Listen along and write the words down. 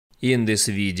In this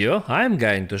video, I'm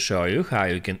going to show you how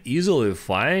you can easily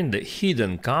find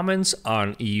hidden comments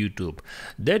on YouTube.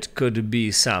 That could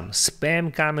be some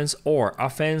spam comments or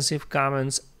offensive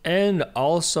comments, and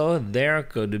also there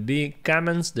could be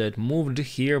comments that moved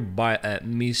here by a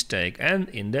mistake. And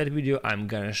in that video, I'm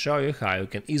gonna show you how you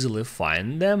can easily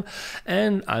find them,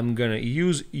 and I'm gonna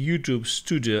use YouTube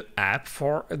Studio app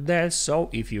for that. So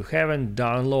if you haven't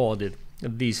downloaded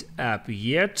this app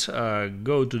yet,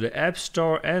 go to the App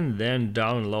Store and then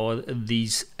download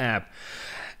this app.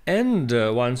 And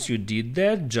once you did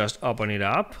that, just open it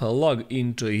up, log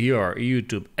into your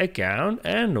YouTube account,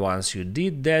 and once you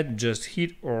did that, just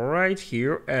hit right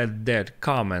here at that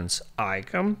comments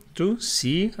icon to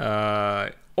see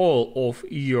all of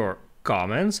your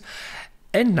comments.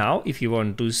 And now if you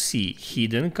want to see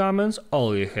hidden comments,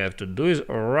 all you have to do is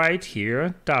right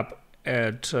here tap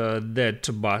at that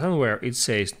button where it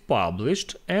says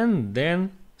published, and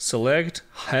then select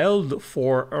held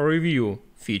for review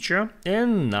feature,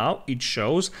 and now it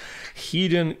shows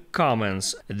hidden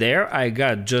comments. There I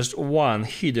got just one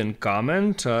hidden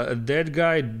comment. That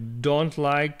guy don't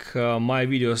like my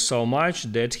video so much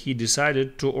that he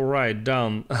decided to write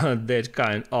down that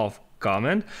kind of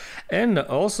comment. And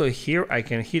also here I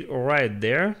can hit right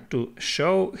there to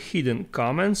show hidden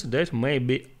comments that may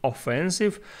be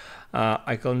offensive.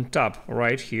 I can tap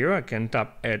right here, I can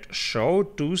tap at show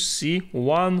to see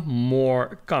one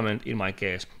more comment in my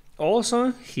case.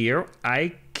 Also here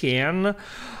I can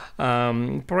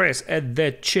press at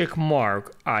that check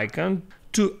mark icon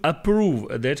to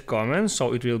approve that comment,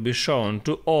 so it will be shown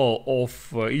to all of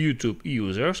YouTube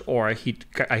users, or I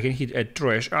can hit a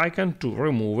trash icon to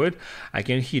remove it. I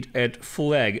can hit at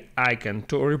flag icon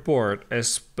to report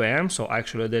as spam, so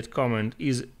actually that comment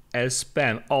is as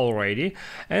spam already,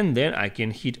 and then I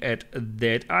can hit at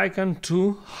that icon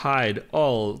to hide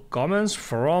all comments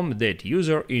from that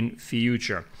user in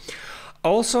future.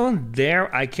 Also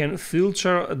there I can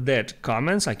filter that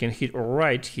comments. I can hit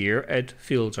right here at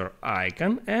filter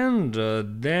icon, and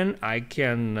then I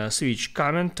can switch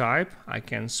comment type, I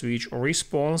can switch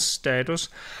response status,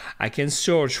 I can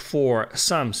search for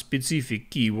some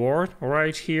specific keyword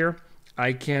right here.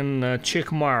 I can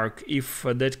check mark if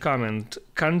that comment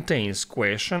contains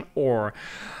question, or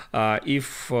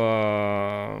if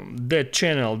that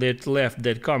channel that left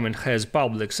that comment has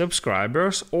public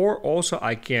subscribers, or also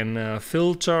I can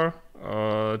filter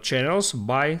channels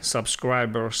by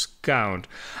subscribers count.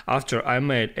 After I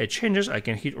made a changes, I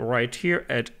can hit right here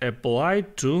at apply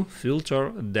to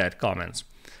filter that comments.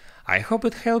 I hope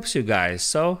it helps you guys,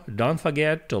 so don't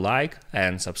forget to like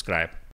and subscribe.